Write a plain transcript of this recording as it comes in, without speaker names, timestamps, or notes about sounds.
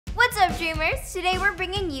Dreamers! Today we're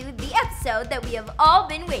bringing you the episode that we have all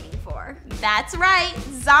been waiting for. That's right,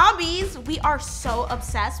 Zombies! We are so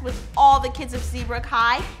obsessed with all the kids of Seabrook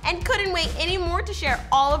High and couldn't wait anymore to share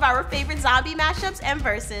all of our favorite zombie mashups and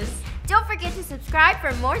verses. Don't forget to subscribe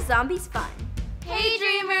for more Zombies fun. Hey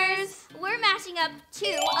Dreamers! We're mashing up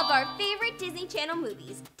two of our favorite Disney Channel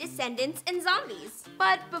movies, Descendants and Zombies.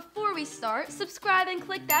 But before we start, subscribe and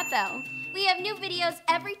click that bell. We have new videos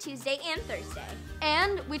every Tuesday and Thursday.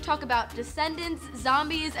 And we talk about Descendants,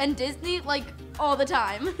 Zombies, and Disney like all the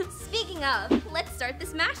time. Speaking of, let's start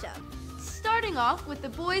this mashup. Starting off with the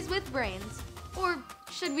boys with brains. Or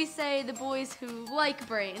should we say the boys who like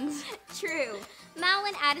brains? True. Mal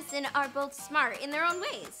and Addison are both smart in their own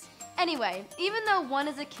ways. Anyway, even though one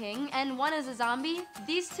is a king and one is a zombie,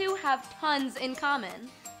 these two have tons in common.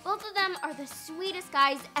 Both of them are the sweetest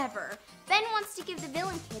guys ever. Ben wants to give the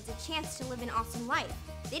villain kids a chance to live an awesome life.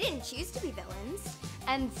 They didn't choose to be villains.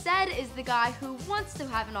 And Zed is the guy who wants to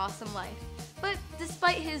have an awesome life. But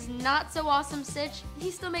despite his not so awesome stitch, he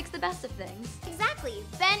still makes the best of things. Exactly.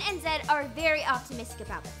 Ben and Zed are very optimistic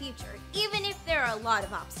about the future, even if there are a lot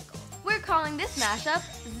of obstacles. We're calling this mashup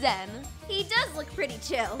Zen. He does look pretty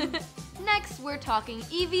chill. Next, we're talking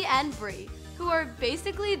Evie and Bree, who are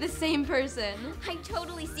basically the same person. I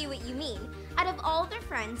totally see what you mean. Out of all their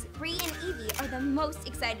friends, Bree and Evie are the most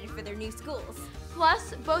excited for their new schools.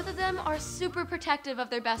 Plus, both of them are super protective of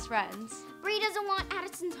their best friends. Bree doesn't want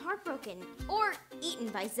Addison's heart broken or eaten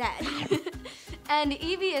by Zed. And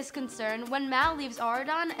Evie is concerned when Mal leaves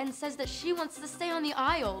Auradon and says that she wants to stay on the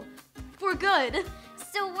Isle. For good.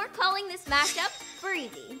 So we're calling this mashup for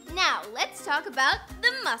Evie. Now, let's talk about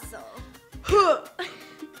the muscle.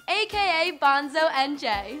 AKA Bonzo and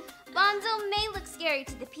Jay. Bonzo may look scary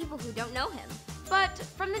to the people who don't know him. But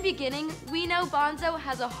from the beginning, we know Bonzo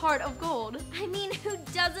has a heart of gold. I mean, who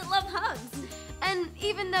doesn't love hugs? And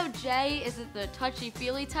even though Jay isn't the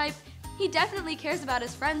touchy-feely type, he definitely cares about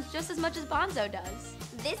his friends just as much as Bonzo does.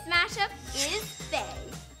 This mashup is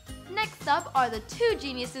fave. Next up are the two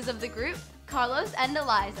geniuses of the group, Carlos and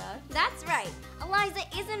Eliza. That's right. Eliza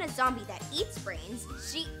isn't a zombie that eats brains.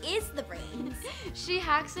 She is the brains. She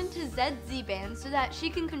hacks into Zed's Z-Band so that she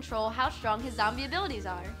can control how strong his zombie abilities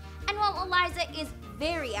are. And while Eliza is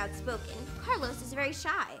very outspoken, Carlos is very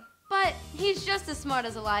shy. But he's just as smart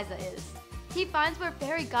as Eliza is. He finds where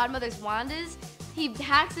Fairy Godmother's wand is, he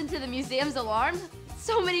hacks into the museum's alarm,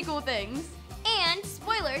 so many cool things. And,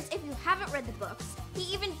 spoilers, if you haven't read the books,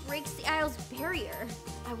 he even breaks the Isle's barrier.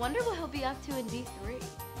 I wonder what he'll be up to in D3.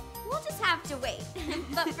 We'll just have to wait.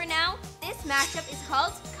 But for now, this mashup is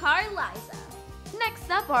called Carliza. Next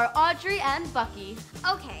up are Audrey and Bucky.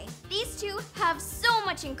 Okay, these two have so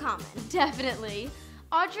much in common. Definitely.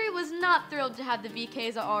 Audrey was not thrilled to have the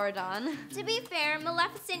VKs at Auradon. To be fair,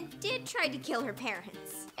 Maleficent did try to kill her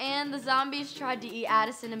parents. And the zombies tried to eat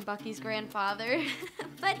Addison and Bucky's grandfather.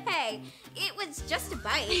 But hey, it was just a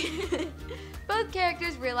bite. Both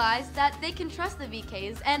characters realized that they can trust the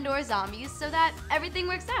VKs and/or zombies so that everything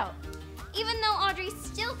works out. Even though Audrey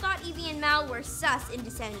still thought Evie and Mal were sus in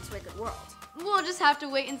Descendants' Wicked World. We'll just have to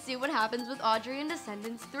wait and see what happens with Audrey in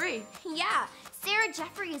Descendants 3. Yeah, Sarah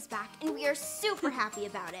Jeffrey is back and we are super happy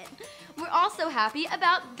about it. We're also happy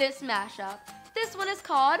about this mashup. This one is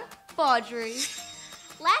called Baudry.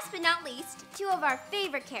 Last but not least, two of our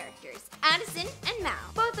favorite characters, Addison and Mal.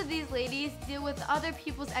 Both of these ladies deal with other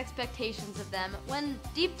people's expectations of them when,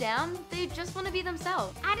 deep down, they just want to be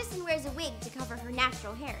themselves. Addison wears a wig to cover her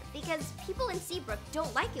natural hair because people in Seabrook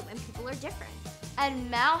don't like it when people are different.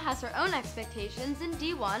 And Mal has her own expectations in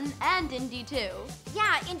D1 and in D2.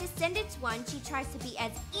 Yeah, in Descendants 1, she tries to be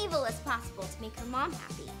as evil as possible to make her mom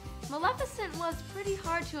happy. Maleficent was pretty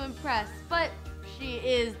hard to impress, but she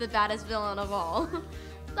is the baddest villain of all.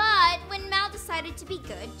 But when Mal decided to be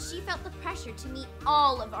good, she felt the pressure to meet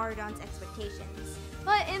all of Auradon's expectations.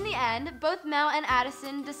 But in the end, both Mal and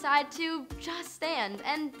Addison decide to just stand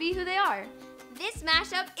and be who they are. This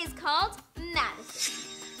mashup is called Madison.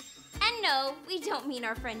 And no, we don't mean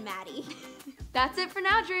our friend Maddie. That's it for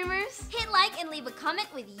now, Dreamers. Hit like and leave a comment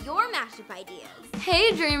with your mashup ideas.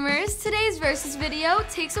 Hey, Dreamers. Today's Versus video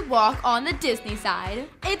takes a walk on the Disney side.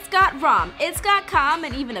 It's got rom, it's got calm,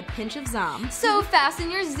 and even a pinch of zom. So fasten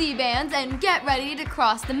your Z-bands and get ready to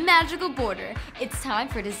cross the magical border. It's time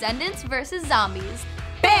for Descendants versus Zombies.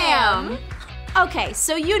 Bam! Okay,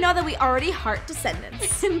 so you know that we already heart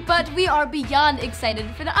Descendants. But we are beyond excited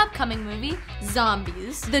for the upcoming movie,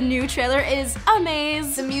 Zombies. The new trailer is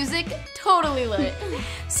amazing. The music, totally lit.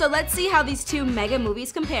 So let's see how these two mega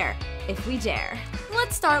movies compare, if we dare.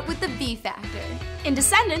 Let's start with the B factor. In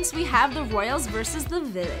Descendants, we have the royals versus the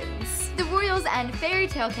villains. The royals and fairy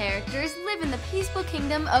tale characters live in the peaceful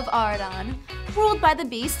kingdom of Aradon. Ruled by the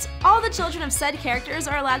beasts, all the children of said characters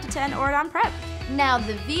are allowed to attend Aradon Prep. Now,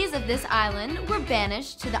 the V's of this island were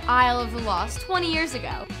banished to the Isle of the Lost 20 years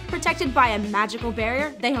ago. Protected by a magical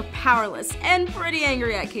barrier, they are powerless and pretty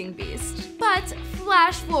angry at King Beast. But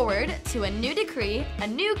flash forward to a new decree, a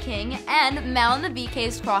new king, and Mal and the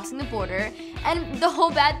VKs crossing the border, and the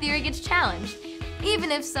whole bad theory gets challenged,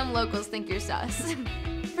 even if some locals think you're sus.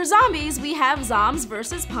 For zombies, we have Zoms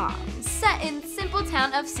versus Poms. Set in simple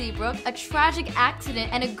town of Seabrook, a tragic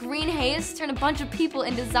accident and a green haze turn a bunch of people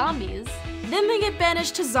into zombies. Then they get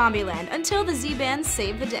banished to Zombieland until the Z-Bands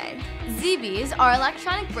save the day. ZBs are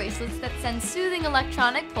electronic bracelets that send soothing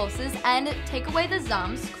electronic pulses and take away the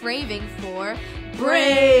Zoms' craving for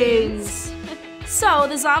brains. So,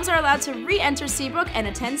 the Zoms are allowed to re-enter Seabrook and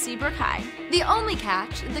attend Seabrook High. The only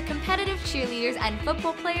catch, the competitive cheerleaders and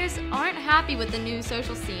football players aren't happy with the new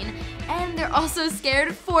social scene, and they're also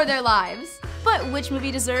scared for their lives. But which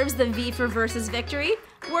movie deserves the V for versus victory?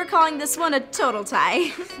 We're calling this one a total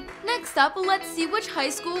tie. Next up, let's see which high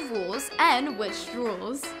school rules and which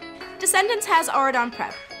rules. Descendants has Aradon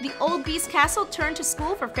Prep. The old Beast Castle turned to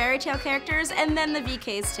school for fairy tale characters, and then the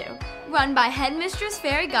VKs too. Run by Headmistress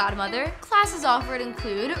Fairy Godmother, classes offered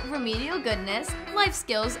include Remedial Goodness, Life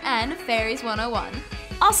Skills, and Fairies 101.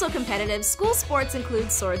 Also competitive, school sports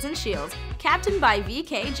include Swords and Shields, captained by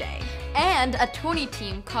VKJ. And a tourney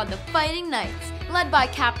team called the Fighting Knights, led by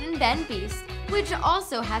Captain Ben Beast, which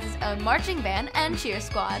also has its own marching band and cheer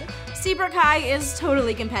squad. Seabrook High is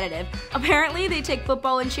totally competitive. Apparently, they take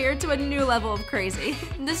football and cheer to a new level of crazy.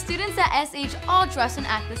 The students at SH all dress and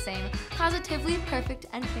act the same, positively perfect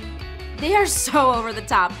and pink. They are so over the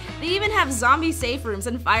top. They even have zombie safe rooms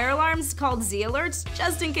and fire alarms called Z-Alerts,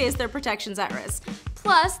 just in case their protection's at risk.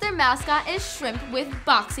 Plus, their mascot is Shrimp with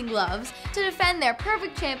boxing gloves to defend their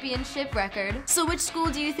perfect championship record. So which school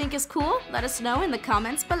do you think is cool? Let us know in the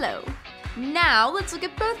comments below. Now, let's look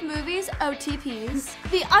at both movies' OTPs.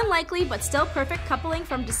 The unlikely but still perfect coupling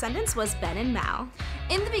from Descendants was Ben and Mal.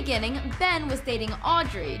 In the beginning, Ben was dating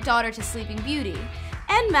Audrey, daughter to Sleeping Beauty.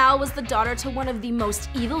 And Mal was the daughter to one of the most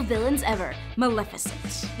evil villains ever,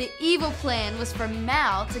 Maleficent. The evil plan was for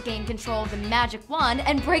Mal to gain control of the magic wand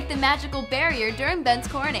and break the magical barrier during Ben's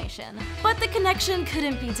coronation. But the connection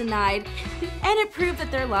couldn't be denied, and it proved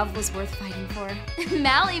that their love was worth fighting for.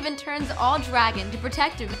 Mal even turns all dragon to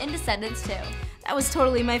protect him in Descendants too. That was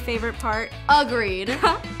totally my favorite part. Agreed.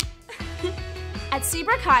 At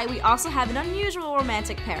Seabrook High, we also have an unusual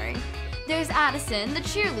romantic pairing. There's Addison, the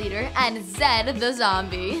cheerleader, and Zed, the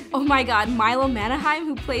zombie. Oh my god, Milo Manheim,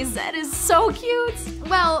 who plays Zed, is so cute!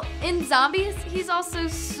 Well, in Zombies, he's also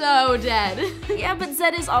so dead. Yeah, but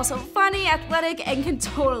Zed is also funny, athletic, and can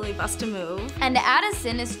totally bust a move. And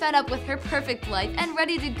Addison is fed up with her perfect life and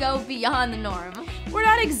ready to go beyond the norm. We're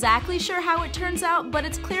not exactly sure how it turns out, but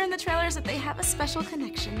it's clear in the trailers that they have a special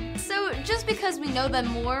connection. So just because we know them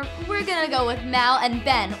more, we're gonna go with Mal and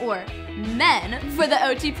Ben, or Men, for the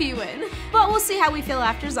OTP win. But we'll see how we feel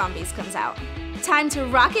after Zombies comes out. Time to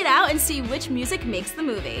rock it out and see which music makes the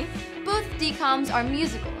movie. Both DCOMs are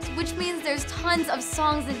musicals, which means there's tons of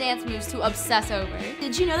songs and dance moves to obsess over.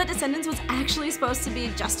 Did you know that Descendants was actually supposed to be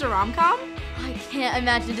just a rom-com? I can't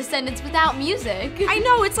imagine Descendants without music. I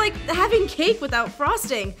know, it's like having cake without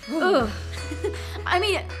frosting. Ugh. I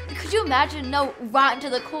mean, could you imagine no Rotten to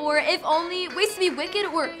the Core, if only Ways to Be Wicked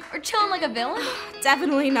or Chillin' Like a Villain?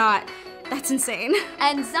 Definitely not. That's insane.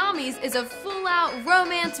 And Zombies is a full-out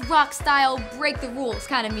romance, rock-style, break-the-rules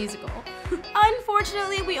kind of musical.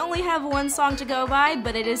 Unfortunately, we only have one song to go by,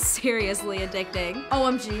 but it is seriously addicting.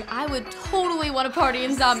 OMG, I would totally want to party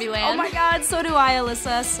in Zombieland. Oh my god, so do I,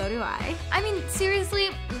 Alyssa, so do I. I mean,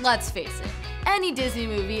 seriously, let's face it. Any Disney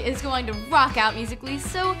movie is going to rock out musically,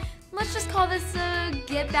 so let's just call this a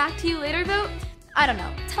get back to you later vote. I don't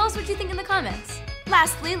know, tell us what you think in the comments.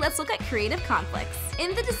 Lastly, let's look at creative conflicts.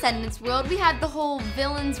 In the Descendants world, we had the whole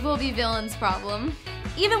villains will be villains problem.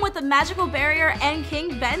 Even with the magical barrier and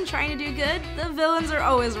King Ben trying to do good, the villains are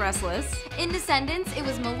always restless. In Descendants, it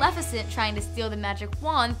was Maleficent trying to steal the magic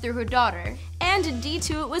wand through her daughter. And in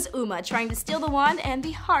D2, it was Uma trying to steal the wand and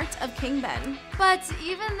the heart of King Ben. But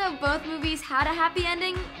even though both movies had a happy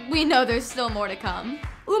ending, we know there's still more to come.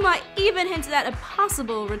 Uma even hinted at a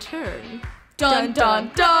possible return. Dun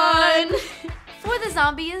dun dun! For the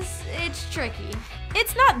zombies, it's tricky.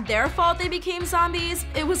 It's not their fault they became zombies,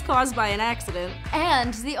 it was caused by an accident.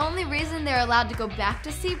 And the only reason they're allowed to go back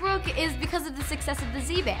to Seabrook is because of the success of the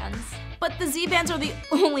Z-Bands. But the Z-Bands are the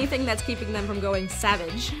only thing that's keeping them from going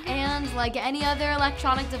savage. And like any other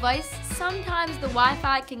electronic device, sometimes the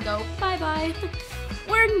Wi-Fi can go bye-bye.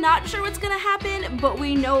 We're not sure what's gonna happen, but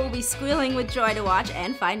we know we'll be squealing with joy to watch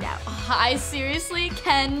and find out. I seriously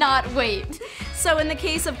cannot wait. So in the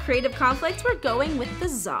case of creative conflict, we're going with the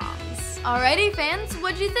Zoms. Alrighty fans,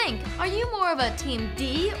 what'd you think? Are you more of a Team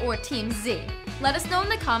D or Team Z? Let us know in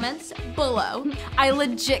the comments below. I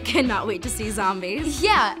legit cannot wait to see Zombies.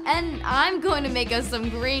 Yeah, and I'm going to make us some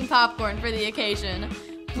green popcorn for the occasion.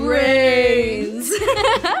 Brains!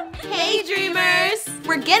 Hey Dreamers!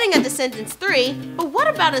 We're getting a Descendants 3, but what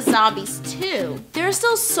about a Zombies 2? There are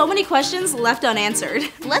still so many questions left unanswered.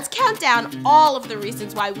 Let's count down all of the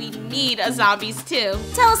reasons why we need a Zombies 2.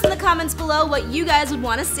 Tell us in the comments below what you guys would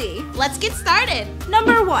want to see. Let's get started!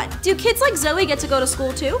 Number 1, do kids like Zoe get to go to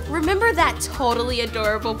school too? Remember that totally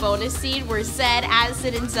adorable bonus scene where Zed,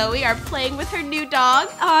 Addison, and Zoe are playing with her new dog?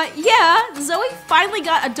 Yeah, Zoe finally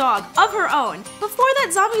got a dog of her own. Before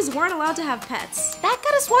that, zombies weren't allowed to have pets. That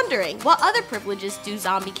got us wondering, what other privileges do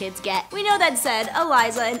zombie kids get? We know that Zed,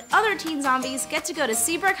 Eliza, and other teen zombies get to go to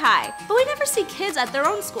Seabrook High, but we never see kids at their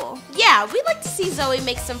own school. Yeah, we'd like to see Zoe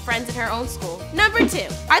make some friends in her own school. Number 2,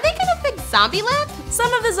 are they gonna fix Zombieland?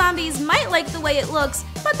 Some of the zombies might like the way it looks,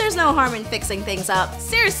 but there's no harm in fixing things up.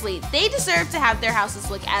 Seriously, they deserve to have their houses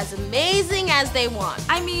look as amazing as they want.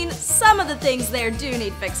 I mean, some of the things there do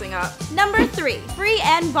need fixing up. Number 3, Bree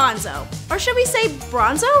and Bonzo. Or should we say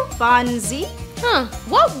Bronzo? Bonzi?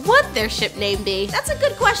 What would their ship name be? That's a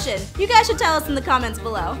good question. You guys should tell us in the comments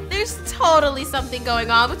below. There's totally something going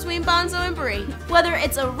on between Bonzo and Bree. Whether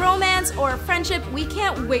it's a romance or a friendship, we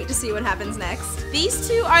can't wait to see what happens next. These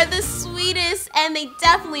two are the sweetest and they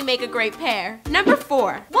definitely make a great pair. Number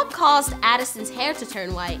 4, what caused Addison's hair to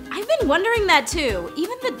turn white? I've been wondering that too.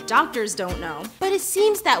 Even the doctors don't know. But it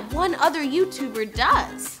seems that one other YouTuber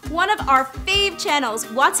does. One of our fave channels,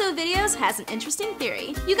 Watso Videos, has an interesting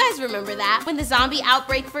theory. You guys remember that? When the zombie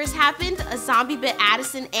outbreak first happened, a zombie bit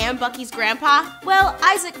Addison and Bucky's grandpa? Well,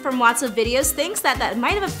 Isaac from Watso Videos thinks that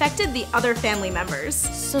might have affected the other family members.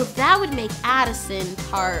 So that would make Addison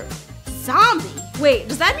part zombie. Wait,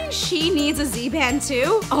 does that mean she needs a Z-band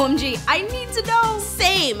too? OMG, I need to know.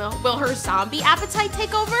 Same. Will her zombie appetite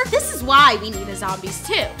take over? This is why we need a Zombies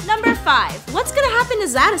 2. Number 5, what's gonna happen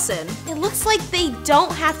to Addison? It looks like they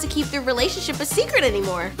don't have to keep their relationship a secret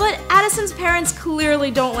anymore. But Addison's parents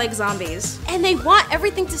clearly don't like zombies. And they want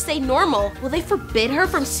everything to stay normal. Will they forbid her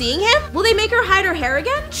from seeing him? Will they make her hide her hair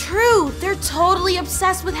again? True, they're totally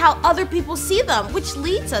obsessed with how other people see them, which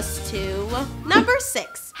leads us to number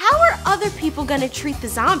 6. How are other people gonna treat the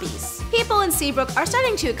zombies? People in Seabrook are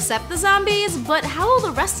starting to accept the zombies, but how will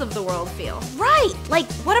the rest of the world feel? Right,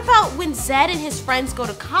 like what about when Zed and his friends go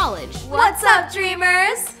to college? What's up,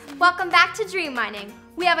 Dreamers? Welcome back to Dream Mining.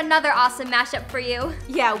 We have another awesome mashup for you.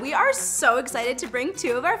 Yeah, we are so excited to bring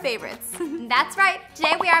 2 of our favorites. That's right,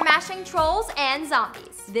 today we are mashing trolls and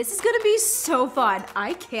zombies. This is gonna be so fun.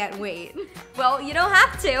 I can't wait. Well, you don't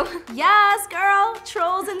have to. Yes, girl.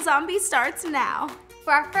 Trolls and zombies starts now.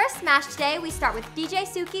 For our first mash today, we start with DJ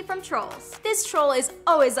Suki from Trolls. This troll is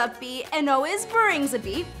always upbeat and always brings a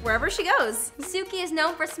beat wherever she goes. Suki is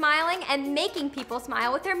known for smiling and making people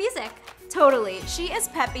smile with her music. Totally, she is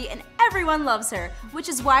peppy and everyone loves her, which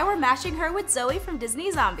is why we're mashing her with Zoe from Disney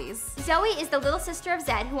Zombies. Zoe is the little sister of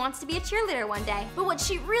Zed who wants to be a cheerleader one day. But what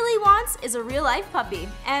she really wants is a real-life puppy.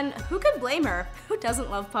 And who could blame her? Who doesn't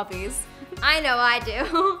love puppies? I know I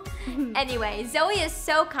do. Anyway, Zoe is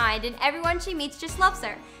so kind and everyone she meets just loves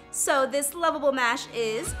her. So this lovable mash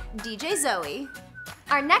is DJ Zoe.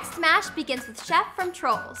 Our next mash begins with Chef from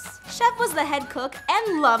Trolls. Chef was the head cook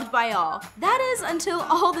and loved by all. That is until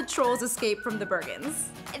all the trolls escaped from the Bergens.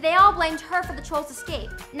 They all blamed her for the trolls' escape.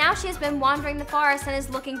 Now she has been wandering the forest and is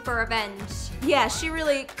looking for revenge. Yeah, she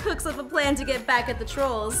really cooks up a plan to get back at the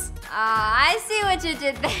trolls. I see what you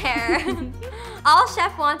did there. All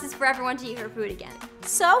Chef wants is for everyone to eat her food again.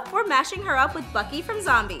 So we're mashing her up with Bucky from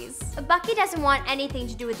Zombies. Bucky doesn't want anything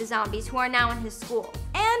to do with the zombies who are now in his school.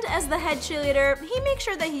 And as the head cheerleader, he makes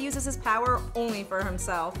sure that he uses his power only for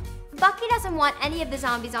himself. Bucky doesn't want any of the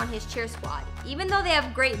zombies on his cheer squad, even though they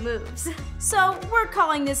have great moves. So we're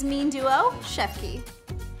calling this mean duo Chefkey.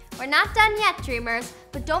 We're not done yet, Dreamers,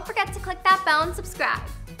 but don't forget to click that bell and subscribe.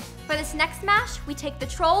 For this next mash, we take the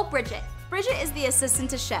troll Bridget. Bridget is the assistant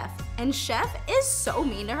to Chef, and Chef is so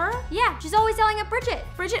mean to her. Yeah, she's always yelling at Bridget.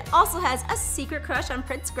 Bridget also has a secret crush on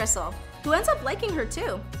Prince Gristle, who ends up liking her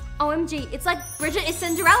too. OMG, it's like Bridget is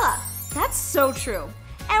Cinderella. That's so true.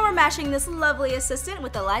 And we're mashing this lovely assistant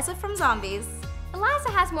with Eliza from Zombies.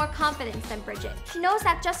 Eliza has more confidence than Bridget. She knows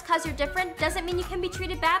that just cause you're different doesn't mean you can be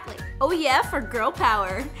treated badly. Oh yeah, for girl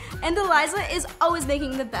power. And Eliza is always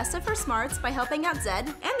making the best of her smarts by helping out Zed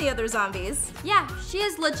and the other zombies. Yeah, she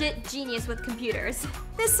is legit genius with computers.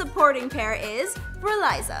 This supporting pair is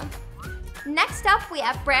Eliza. Next up, we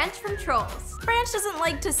have Branch from Trolls. Branch doesn't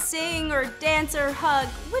like to sing or dance or hug,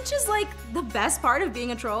 which is like the best part of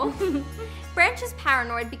being a troll. Branch is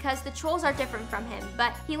paranoid because the trolls are different from him,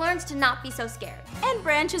 but he learns to not be so scared. And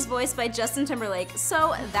Branch is voiced by Justin Timberlake,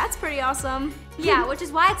 so that's pretty awesome. Yeah, which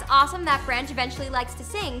is why it's awesome that Branch eventually likes to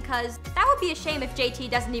sing, cause that would be a shame if JT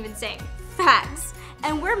doesn't even sing. Facts.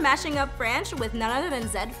 And we're mashing up Branch with none other than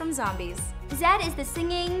Zed from Zombies. Zed is the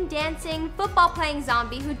singing, dancing, football-playing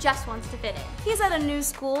zombie who just wants to fit in. He's at a new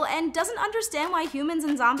school and doesn't understand why humans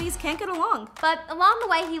and zombies can't get along. But along the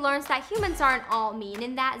way, he learns that humans aren't all mean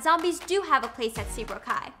and that zombies do have a place at Seabrook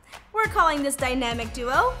High. We're calling this dynamic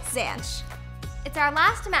duo Zanch. It's our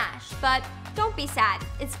last mash, but don't be sad.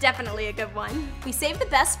 It's definitely a good one. We saved the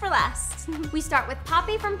best for last. We start with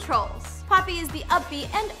Poppy from Trolls. Poppy is the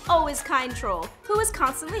upbeat and always kind troll who is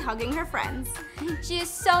constantly hugging her friends. She is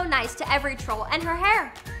so nice to every troll, and her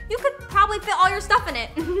hair. You could probably fit all your stuff in it.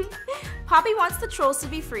 Poppy wants the trolls to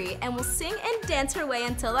be free and will sing and dance her way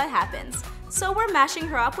until that happens. So we're mashing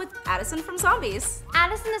her up with Addison from Zombies.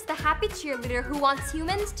 Addison is the happy cheerleader who wants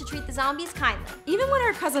humans to treat the zombies kindly. Even when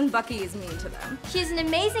her cousin Bucky is mean to them. She's an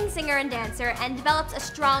amazing singer and dancer and develops a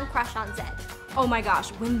strong crush on Zed. Oh my gosh,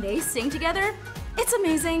 when they sing together, it's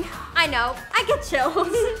amazing. I know, I get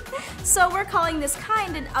chills. So we're calling this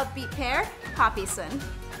kind and upbeat pair Poppyson.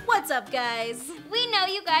 What's up, guys? We know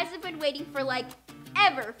you guys have been waiting for like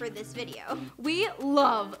ever for this video. We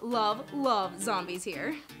love, love, love zombies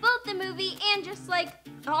here. Both the movie and just like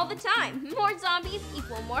all the time. More zombies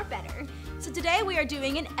equal more better. So today we are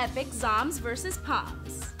doing an epic Zoms versus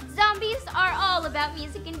Poms. Zombies are all about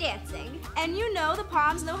music and dancing. And you know the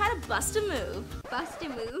Poms know how to bust a move. Bust a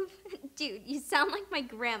move? Dude, you sound like my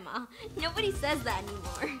grandma. Nobody says that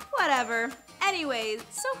anymore. Whatever. Anyways,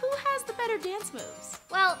 so who has the better dance moves?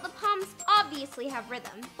 Well, the Poms obviously have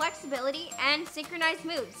rhythm, flexibility, and synchronized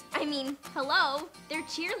moves. I mean, hello, they're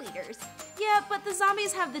cheerleaders. Yeah, but the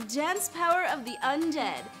zombies have the dance power of the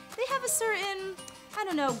undead. They have a certain, I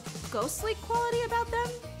don't know, ghostly quality about them?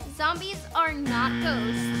 Zombies are not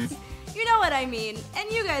ghosts. You know what I mean,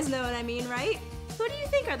 and you guys know what I mean, right? Who do you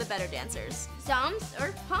think are the better dancers? Zoms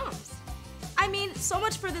or Poms? I mean, so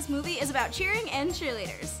much for this movie is about cheering and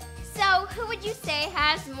cheerleaders. So, who would you say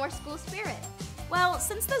has more school spirit? Well,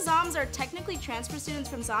 since the Zoms are technically transfer students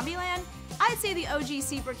from Zombieland, I'd say the OG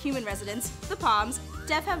Seabrook human residents, the Poms,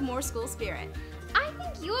 def have more school spirit. I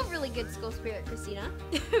think you have really good school spirit, Christina.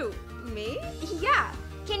 Who, me? Yeah.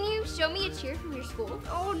 Can you show me a cheer from your school?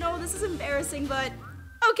 Oh no, this is embarrassing, but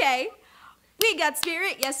okay. We got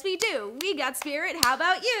spirit, yes we do. We got spirit, how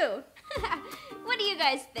about you? What do you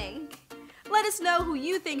guys think? Let us know who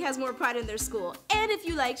you think has more pride in their school, and if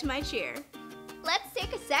you liked my cheer. Let's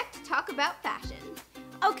take a sec to talk about fashion.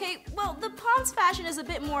 Okay, well, the Poms' fashion is a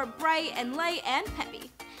bit more bright and light and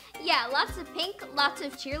peppy. Yeah, lots of pink, lots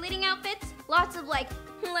of cheerleading outfits, lots of, like,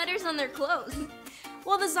 letters on their clothes.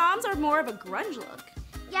 Well, the Zoms are more of a grunge look.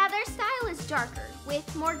 Yeah, their style is darker,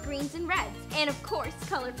 with more greens and reds, and of course,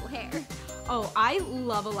 colorful hair. Oh, I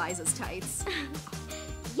love Eliza's tights.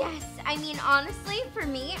 Yes, I mean, honestly, for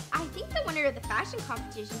me, I think the winner of the fashion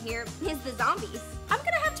competition here is the Zombies. I'm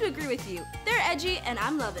gonna have to agree with you. They're edgy, and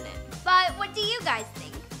I'm loving it. But what do you guys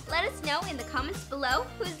think? Let us know in the comments below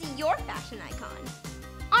who's your fashion icon.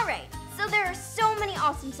 Alright, so there are so many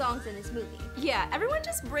awesome songs in this movie. Yeah, everyone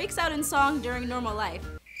just breaks out in song during normal life.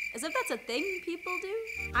 As if that's a thing people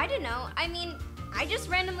do? I don't know, I mean, I just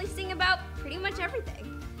randomly sing about pretty much everything.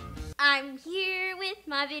 I'm here with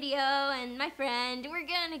my video and my friend. We're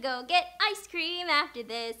gonna go get ice cream after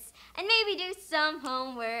this and maybe do some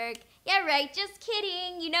homework. Yeah, right, just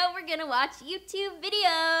kidding. You know we're gonna watch YouTube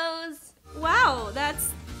videos. Wow,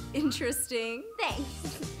 that's interesting. Thanks.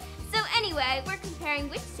 So anyway, we're comparing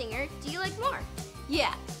which singer do you like more?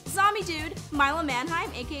 Yeah, Zombie Dude, Mila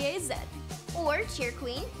Manheim, aka Zed. Or Cheer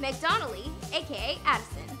Queen, Meg Donnelly, aka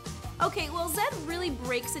Addison. Okay, well, Zed really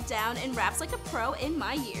breaks it down and raps like a pro in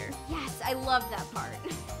my year. Yes, I love that part.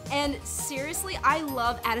 And seriously, I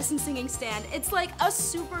love Addison singing Stand. It's like a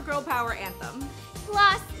super girl power anthem.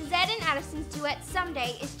 Plus, Zed and Addison's duet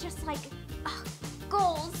Someday is just like,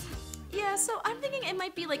 goals. Yeah, so I'm thinking it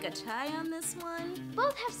might be like a tie on this one.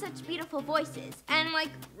 Both have such beautiful voices and like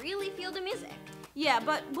really feel the music. Yeah,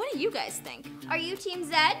 but what do you guys think? Are you Team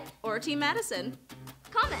Zed? Or Team Addison?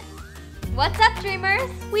 Comment. What's up, dreamers?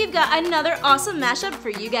 We've got another awesome mashup for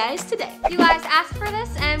you guys today. You guys asked for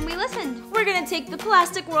this and we listened. We're gonna take the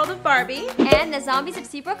plastic world of Barbie and the zombies of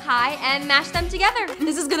Seabrook High and mash them together.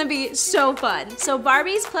 This is gonna be so fun. So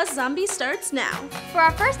Barbies plus Zombies starts now. For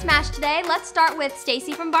our first mash today, let's start with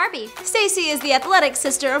Stacy from Barbie. Stacy is the athletic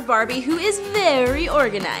sister of Barbie who is very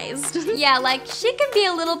organized. Yeah, like she can be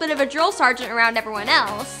a little bit of a drill sergeant around everyone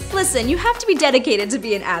else. Listen, you have to be dedicated to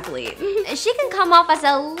be an athlete. She can come off as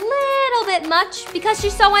a little bit much because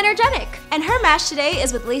she's so energetic. And her mash today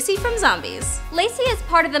is with Lacey from Zombies. Lacey is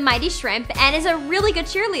part of the Mighty Shrimp and is a really good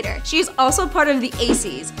cheerleader. She's also part of the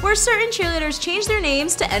ACs, where certain cheerleaders change their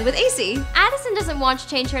names to end with AC. Addison doesn't want to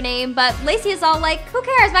change her name, but Lacey is all like, who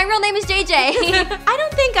cares, my real name is JJ. I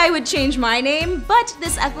don't think I would change my name, but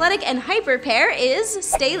this athletic and hyper pair is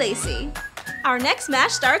Stay Lacey. Our next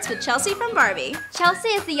mash starts with Chelsea from Barbie. Chelsea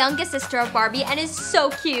is the youngest sister of Barbie and is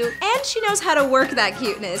so cute. And she knows how to work that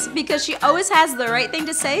cuteness because she always has the right thing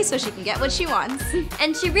to say so she can get what she wants.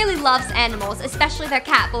 And she really loves animals, especially their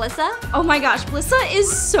cat, Blissa. Oh my gosh, Blissa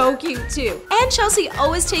is so cute too. And Chelsea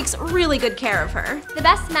always takes really good care of her. The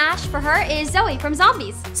best mash for her is Zoe from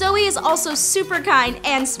Zombies. Zoe is also super kind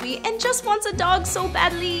and sweet and just wants a dog so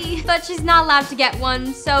badly. But she's not allowed to get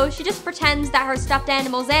one, so she just pretends that her stuffed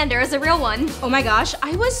animal Xander is a real one. Oh my gosh,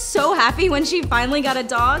 I was so happy when she finally got a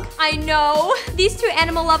dog. I know. These two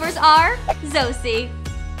animal lovers are Zosie.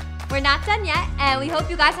 We're not done yet, and we hope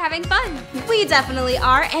you guys are having fun. We definitely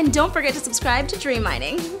are, and don't forget to subscribe to Dream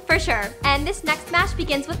Mining. For sure. And this next mash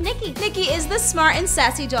begins with Nikki. Nikki is the smart and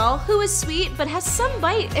sassy doll who is sweet but has some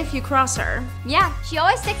bite if you cross her. Yeah, she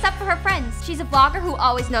always sticks up for her friends. She's a vlogger who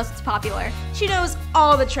always knows what's popular. She knows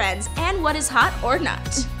all the trends and what is hot or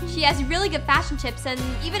not. She has really good fashion tips, and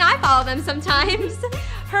even I follow them sometimes.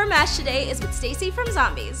 Her mash today is with Stacy from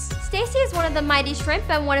Zombies. Stacy is one of the Mighty Shrimp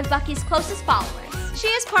and one of Bucky's closest followers. She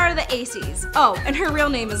is part of the ACs. Oh, and her real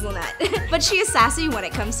name is Lynette. But she is sassy when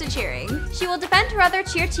it comes to cheering. She will defend her other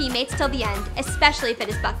cheer teammates till the end, especially if it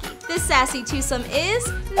is Bucky. This sassy twosome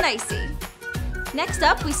is Nicey. Next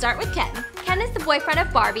up, we start with Ken. Ken is the boyfriend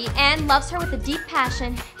of Barbie and loves her with a deep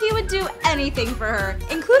passion. He would do anything for her,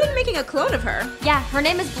 including making a clone of her. Yeah, her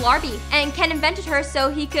name is Blarby, and Ken invented her so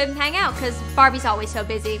he could hang out because Barbie's always so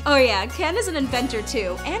busy. Oh yeah, Ken is an inventor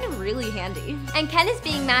too, and really handy. And Ken is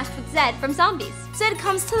being matched with Zed from Zombies. Zed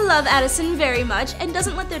comes to love Addison very much and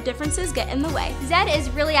doesn't let their differences get in the way. Zed is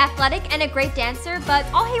really athletic and a great dancer, but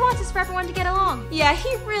all he wants is for everyone to get along. Yeah,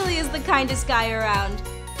 he really is the kindest guy around.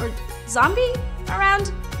 Or zombie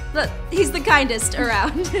around? Look, he's the kindest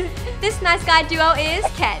around. This nice guy duo is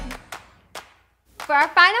Ken. For our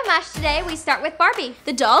final mash today, we start with Barbie.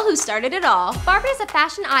 The doll who started it all. Barbie is a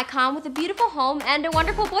fashion icon with a beautiful home and a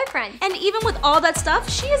wonderful boyfriend. And even with all that stuff,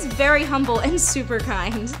 she is very humble and super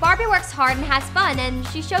kind. Barbie works hard and has fun, and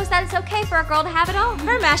she shows that it's okay for a girl to have it all.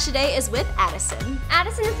 Her mash today is with Addison.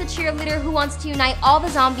 Addison is the cheerleader who wants to unite all the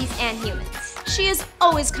zombies and humans. She is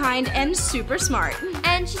always kind and super smart.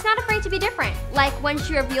 And she's not afraid to be different, like when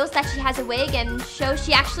she reveals that she has a wig and shows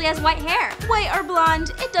she actually has white hair. White or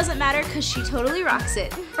blonde, it doesn't matter because she totally rocks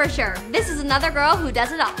it. For sure, this is another girl who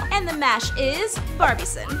does it all. And the mash is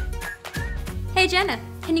Barbieson. Hey Jenna,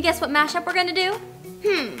 can you guess what mashup we're gonna do?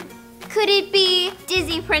 Could it be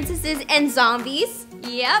Disney princesses and zombies?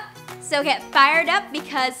 Yep. So get fired up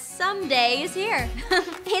because someday is here.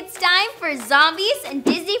 It's time for Zombies and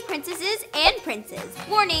Disney princesses and princes.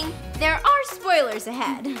 Warning, there are spoilers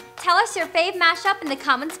ahead. Tell us your fave mashup in the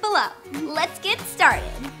comments below. Let's get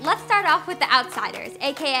started. Let's start off with the outsiders,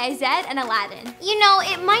 aka Zed and Aladdin. You know,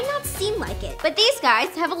 it might not seem like it, but these guys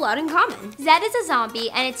have a lot in common. Zed is a zombie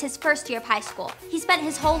and it's his first year of high school. He spent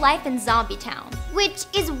his whole life in Zombie Town. Which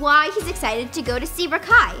is why he's excited to go to Seabrook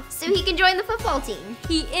High, so he can join the football team.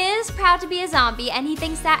 He is proud to be a zombie and he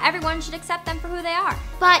thinks that everyone should accept them for who they are.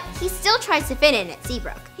 But he still tries to fit in at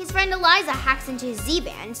Seabrook. His friend Eliza hacks into his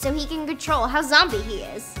Z-band so he can control how zombie he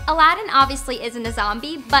is. Aladdin obviously isn't a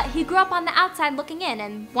zombie, but he grew up on the outside looking in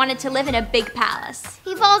and wanted to live in a big palace.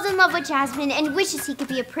 He falls in love with Jasmine and wishes he could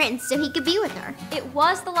be a prince so he could be with her. It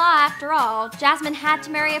was the law after all. Jasmine had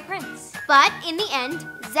to marry a prince. But in the end,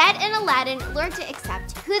 Zed and Aladdin learn to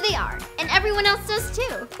accept who they are, and everyone else does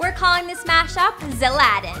too. We're calling this mashup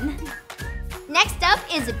Zaladdin. Next up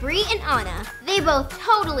is Bree and Anna. They both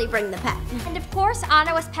totally bring the pep. And of course,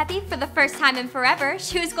 Anna was peppy for the first time in forever.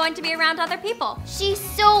 She was going to be around other people. She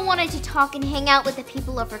so wanted to talk and hang out with the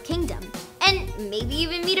people of her kingdom, and maybe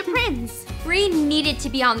even meet a prince. Bree needed to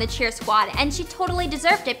be on the cheer squad, and she totally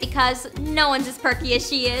deserved it because no one's as perky as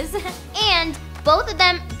she is. And Both of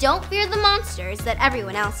them don't fear the monsters that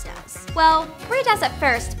everyone else does. Well, Brie does at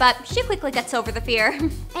first, but she quickly gets over the fear.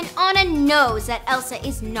 And Anna knows that Elsa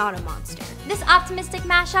is not a monster. This optimistic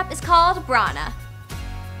mashup is called Brana.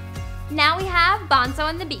 Now we have Bonzo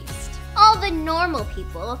and the Beast. All the normal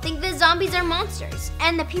people think the zombies are monsters,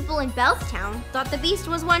 and the people in Bellstown thought the Beast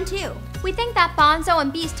was one too. We think that Bonzo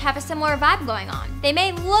and Beast have a similar vibe going on. They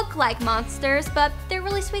may look like monsters, but they're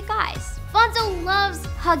really sweet guys. Bonzo loves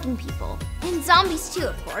hugging people, and zombies too,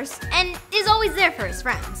 of course, and is always there for his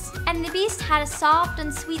friends. And the Beast had a soft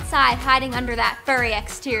and sweet side hiding under that furry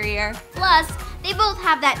exterior. Plus, they both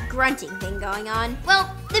have that grunting thing going on.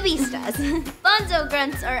 Well, the Beast does. Bonzo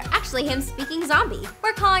grunts are actually him speaking zombie.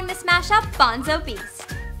 We're calling this mashup Bonzo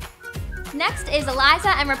Beast. Next is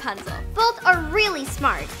Eliza and Rapunzel. Both are really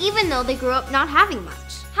smart, even though they grew up not having much.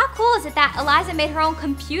 How cool is it that Eliza made her own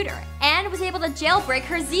computer and was able to jailbreak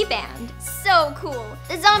her Z-Band? So cool.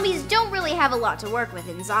 The zombies don't really have a lot to work with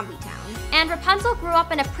in Zombie Town. And Rapunzel grew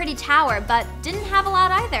up in a pretty tower, but didn't have a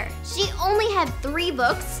lot either. She only had 3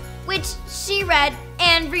 books, which she read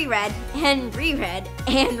and reread and reread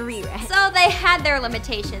and reread. So they had their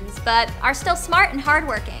limitations, but are still smart and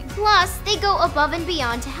hardworking. Plus, they go above and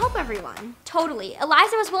beyond to help everyone. Totally.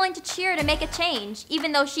 Eliza was willing to cheer to make a change,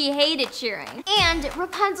 even though she hated cheering. And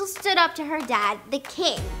Rapunzel stood up to her dad, the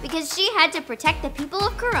king, because she had to protect the people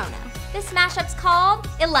of Corona. This mashup's called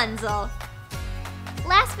Elunzel.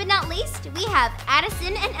 Last but not least, we have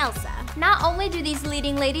Addison and Elsa. Not only do these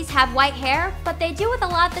leading ladies have white hair, but they deal with a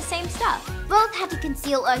lot of the same stuff. Both had to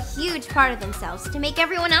conceal a huge part of themselves to make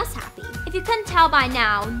everyone else happy. If you couldn't tell by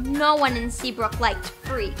now, no one in Seabrook liked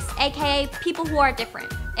freaks, aka people who are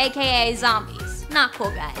different, aka zombies. Not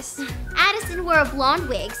cool guys. Addison wore a blonde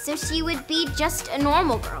wig so she would be just a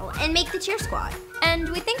normal girl and make the cheer squad. And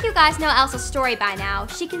we think you guys know Elsa's story by now.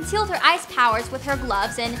 She concealed her ice powers with her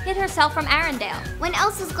gloves and hid herself from Arendelle. When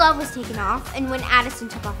Elsa's glove was taken off and when Addison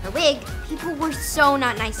took off her wig, people were so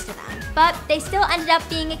not nice to them. But they still ended up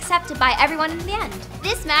being accepted by everyone in the end.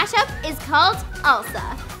 This mashup is called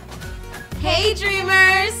Elsa. Hey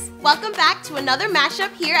Dreamers! Welcome back to another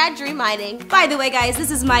mashup here at Dream Mining. By the way guys,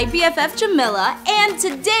 this is my BFF Jamila, and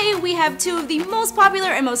today we have 2 of the most popular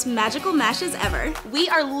and most magical mashes ever. We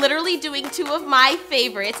are literally doing 2 of my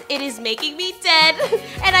favorites. It is making me dead,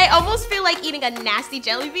 and I almost feel like eating a nasty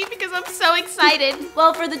jelly bean because I'm so excited.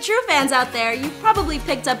 Well, for the true fans out there, you've probably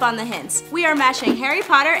picked up on the hints. We are mashing Harry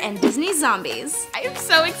Potter and Disney zombies. I am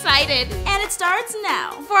so excited. And it starts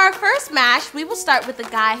now. For our first mash, we will start with the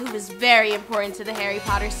guy who is very important to the Harry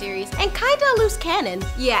Potter series and kinda a loose cannon.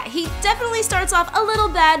 Yeah, he definitely starts off a little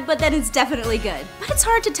bad, but then it's definitely good. But it's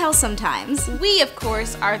hard to tell sometimes. We, of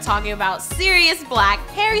course, are talking about Sirius Black,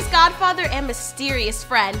 Harry's godfather and mysterious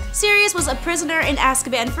friend. Sirius was a prisoner in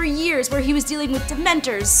Azkaban for years where he was dealing with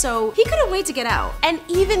Dementors, so he couldn't wait to get out. And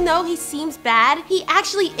even though he seems bad, he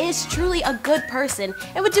actually is truly a good person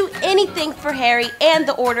and would do anything for Harry and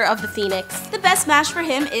the Order of the Phoenix. The best mash for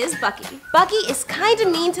him is Bucky. Bucky is kinda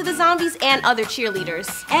mean to the zombies and other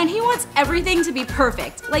cheerleaders. And he wants everything to be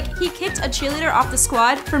perfect. Like, he kicked a cheerleader off the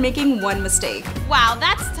squad for making 1 mistake. Wow,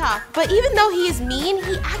 that's tough. But even though he is mean,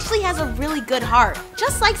 he actually has a really good heart,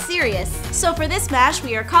 just like Sirius. So for this mash,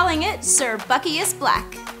 we are calling it Sir Buckyus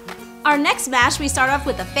Black. Our next mash, we start off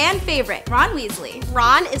with a fan favorite, Ron Weasley.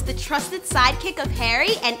 Ron is the trusted sidekick of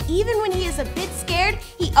Harry, and even when he is a bit scared,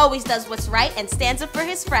 he always does what's right and stands up for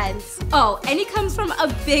his friends. Oh, and he comes from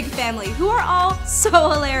a big family who are all so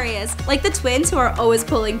hilarious. Like the twins who are always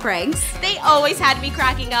pulling pranks. They always had me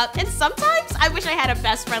cracking up, and sometimes I wish I had a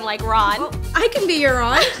best friend like Ron. Well, I can be your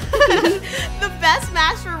Ron. The best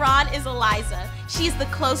mash for Ron is Eliza. She is the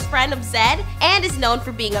close friend of Zed and is known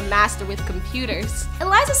for being a master with computers.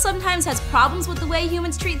 Eliza sometimes has problems with the way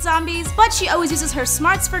humans treat zombies, but she always uses her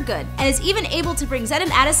smarts for good and is even able to bring Zed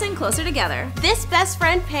and Addison closer together. This best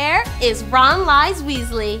friend pair is Ron Lies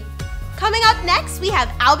Weasley. Coming up next, we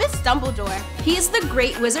have Albus Dumbledore. He is the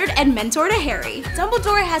great wizard and mentor to Harry.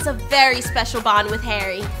 Dumbledore has a very special bond with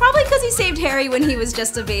Harry. Probably because he saved Harry when he was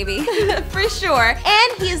just a baby. For sure.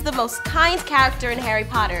 And he is the most kind character in Harry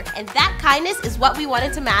Potter. And that kindness is what we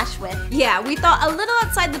wanted to mash with. Yeah, we thought a little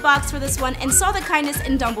outside the box for this one and saw the kindness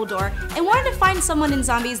in Dumbledore and wanted to find someone in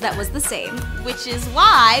zombies that was the same. Which is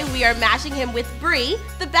why we are mashing him with Bree,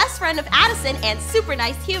 the best friend of Addison and super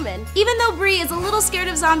nice human. Even though Bree is a little scared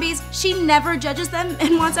of zombies, she never judges them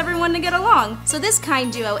and wants everyone to get along. So this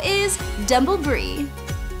kind duo is Dumblebree.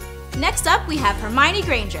 Next up, we have Hermione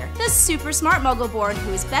Granger, the super smart muggle born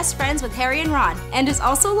who is best friends with Harry and Ron, and is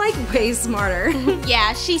also like way smarter.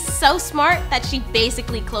 Yeah, she's so smart that she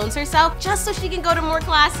basically clones herself just so she can go to more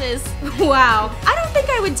classes. Wow, I don't think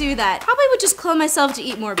I would do that. Probably would just clone myself to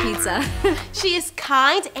eat more pizza. She is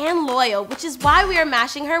kind and loyal, which is why we are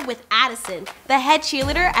mashing her with Addison, the head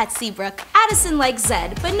cheerleader at Seabrook. Addison likes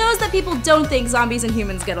Zed, but knows that people don't think zombies and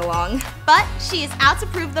humans get along. But she is out to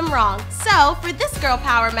prove them wrong. So for this girl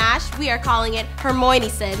power mash, we are calling it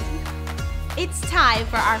Hermoinison. It's time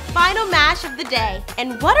for our final mash of the day.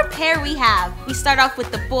 And what a pair we have. We start off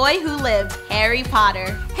with the boy who lived, Harry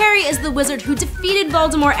Potter. Harry is the wizard who defeated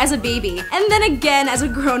Voldemort as a baby, and then again as a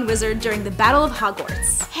grown wizard during the Battle of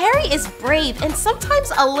Hogwarts. Harry is brave and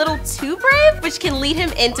sometimes a little too brave, which can lead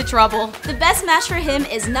him into trouble. The best match for him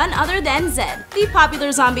is none other than Zed, the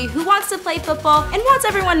popular zombie who wants to play football and wants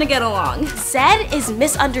everyone to get along. Zed is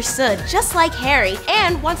misunderstood, just like Harry,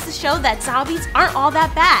 and wants to show that zombies aren't all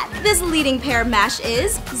that bad. This leading pair mash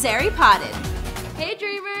is Zeri Potted. Hey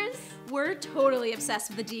dreamers! We're totally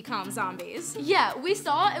obsessed with the DCOM zombies. Yeah, we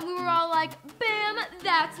saw it and we were all like, bam,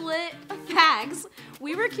 that's lit. Fags.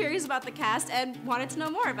 We were curious about the cast and wanted to know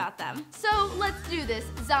more about them. So let's do this.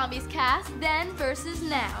 Zombies cast, then versus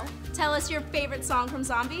now. Tell us your favorite song from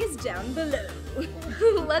Zombies down below.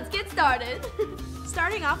 Let's get started.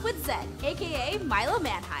 Starting off with Zed, aka Milo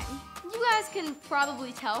Manheim. You guys can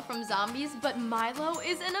probably tell from Zombies, but Milo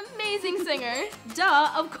is an amazing singer. Duh,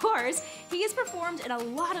 of course. He has performed in a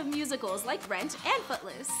lot of musicals like Rent and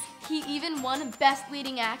Footloose. He even won Best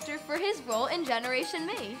Leading Actor for his role in Generation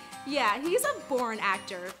Me. Yeah, he's a born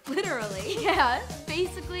actor, literally. Yeah,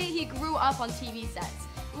 basically he grew up on TV sets,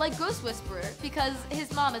 like Ghost Whisperer, because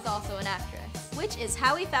his mom is also an actress. Which is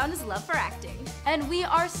how he found his love for acting. And we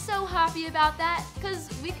are so happy about that, because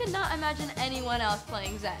we could not imagine anyone else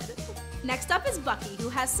playing Zed. Next up is Bucky, who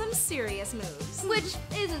has some serious moves. Which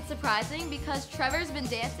isn't surprising, because Trevor's been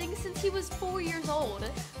dancing since he was 4 years old.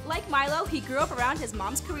 Like Milo, he grew up around his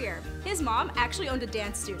mom's career. His mom actually owned a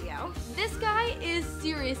dance studio. This guy is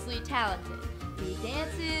seriously talented. He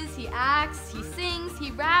dances, he acts, he sings,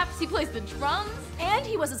 he raps, he plays the drums. And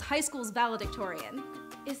he was his high school's valedictorian.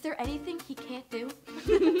 Is there anything he can't do?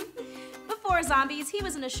 Before Zombies, he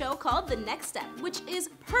was in a show called The Next Step, which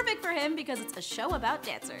is perfect for him because it's a show about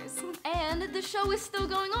dancers. And the show is still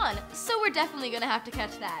going on, so we're definitely gonna have to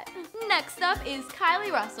catch that. Next up is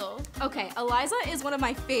Kylie Russell. Okay, Eliza is one of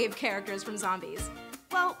my fave characters from Zombies.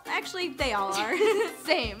 Well, actually, they all are.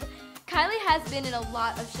 Same. Kylie has been in a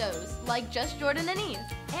lot of shows, like Just Jordan and Eve.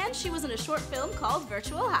 And she was in a short film called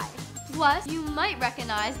Virtual High. Plus, you might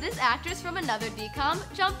recognize this actress from another DCOM,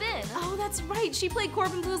 Jump In. Oh, that's right. She played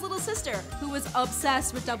Corbin Blue's little sister, who was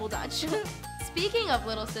obsessed with Double Dutch. Speaking of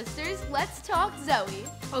little sisters, let's talk Zoe.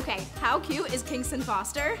 Okay, how cute is Kingston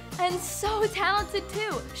Foster? And so talented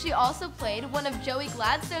too. She also played one of Joey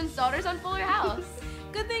Gladstone's daughters on Fuller House.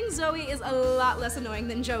 Good thing Zoe is a lot less annoying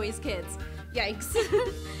than Joey's kids. Yikes.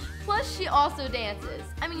 Plus, she also dances.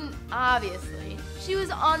 I mean, obviously. She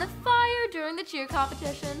was on fire during the cheer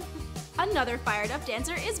competition. Another fired up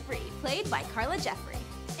dancer is Bree, played by Carla Jeffrey.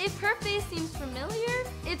 If her face seems familiar,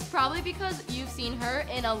 it's probably because you've seen her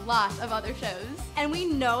in a lot of other shows. And we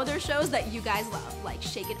know they're shows that you guys love, like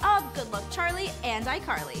Shake It Up, Good Luck Charlie, and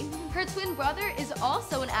iCarly. Her twin brother is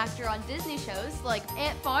also an actor on Disney shows like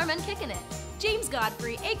Ant Farm and Kickin' It. James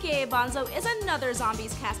Godfrey, aka Bonzo, is another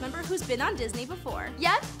Zombies cast member who's been on Disney before.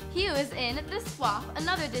 Yep, he was in The Swap,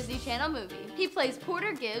 another Disney Channel movie. He plays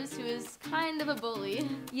Porter Gibbs, who is kind of a bully.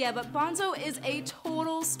 Yeah, but Bonzo is a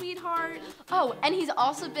total sweetheart. Oh, and he's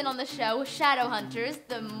also been on the show Shadowhunters,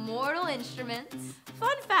 The Mortal Instruments.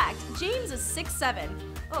 Fun fact, James is 6'7".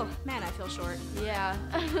 Oh, man, I feel short. Yeah.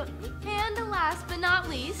 And last but not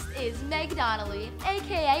least is Meg Donnelly,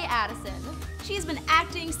 aka Addison. She's been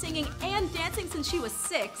acting, singing, and dancing since she was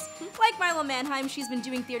 6. Like Milo Manheim, she's been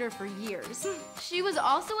doing theater for years. She was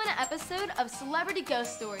also in an episode of Celebrity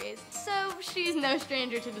Ghost Stories, so she's no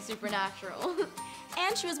stranger to the supernatural.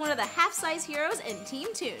 And she was one of the half-size heroes in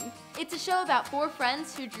Teen Toon. It's a show about 4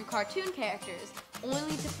 friends who drew cartoon characters,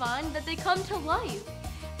 only to find that they come to life.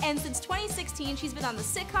 And since 2016, she's been on the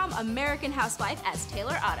sitcom American Housewife as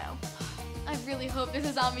Taylor Otto. I really hope there's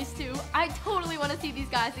a Zombies too. I totally want to see these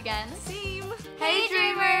guys again. Same. Hey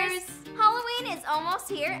dreamers! Halloween is almost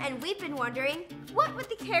here and we've been wondering, what would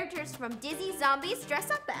the characters from Disney Zombies dress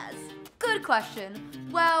up as? Good question.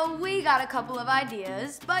 Well, we got a couple of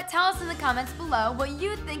ideas, but tell us in the comments below what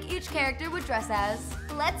you think each character would dress as.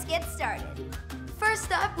 Let's get started.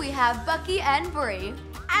 First up, we have Bucky and Bree.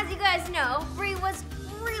 As you guys know, Bree was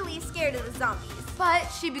really scared of the zombies. But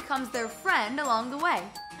she becomes their friend along the way.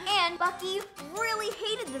 And Bucky really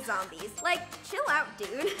hated the zombies. Like, chill out,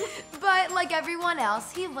 dude. But like everyone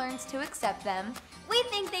else, he learns to accept them. We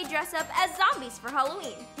think they dress up as zombies for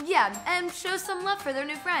Halloween. Yeah, and show some love for their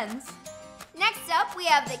new friends. Next up, we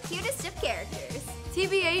have the cutest of characters.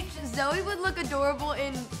 TBH, Zoe would look adorable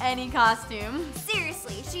in any costume.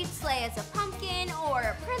 Seriously, she'd slay as a pumpkin, or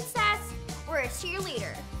a princess, or a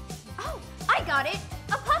cheerleader. Oh, I got it,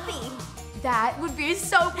 a puppy. That would be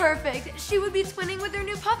so perfect. She would be twinning with her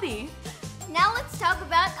new puppy. Now let's talk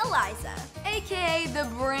about Eliza. AKA the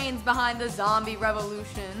brains behind the zombie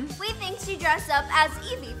revolution. We think she'd dress up as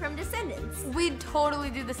Evie from Descendants. We'd totally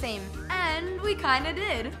do the same, and we kinda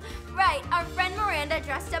did. Right, our friend Miranda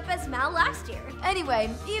dressed up as Mal last year. Anyway,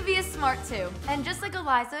 Evie is smart too, and just like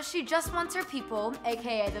Eliza, she just wants her people,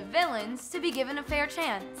 aka the villains, to be given a fair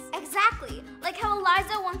chance. Exactly, like how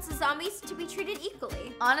Eliza wants the zombies to be treated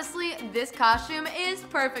equally. Honestly, this costume is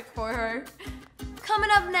perfect for her.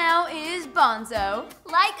 Coming up now is Bonzo.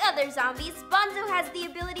 Like other zombies, Bonzo has the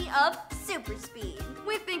ability of super speed.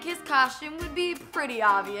 We think his costume would be pretty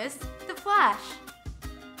obvious, the Flash.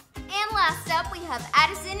 And last up, we have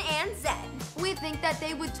Addison and Zed. We think that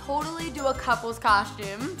they would totally do a couple's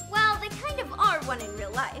costume. Well, they kind of are one in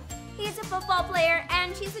real life. He's a football player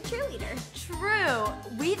and she's a cheerleader. True.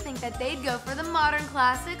 We think that they'd go for the modern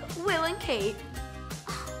classic, Will and Kate.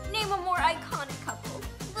 Name a more iconic couple.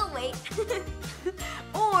 We'll wait.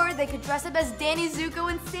 Or they could dress up as Danny Zuko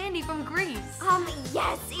and Sandy from Grease.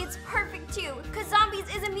 Yes, it's perfect too, because Zombies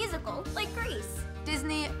is a musical, like Grease.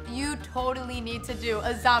 Disney, you totally need to do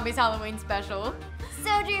a Zombies Halloween special.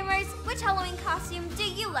 So Dreamers, which Halloween costume do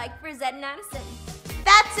you like for Zed and Addison?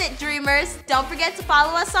 That's it, Dreamers. Don't forget to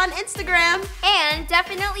follow us on Instagram. And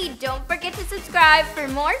definitely don't forget to subscribe for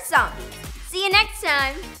more zombies. See you next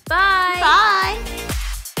time. Bye. Bye.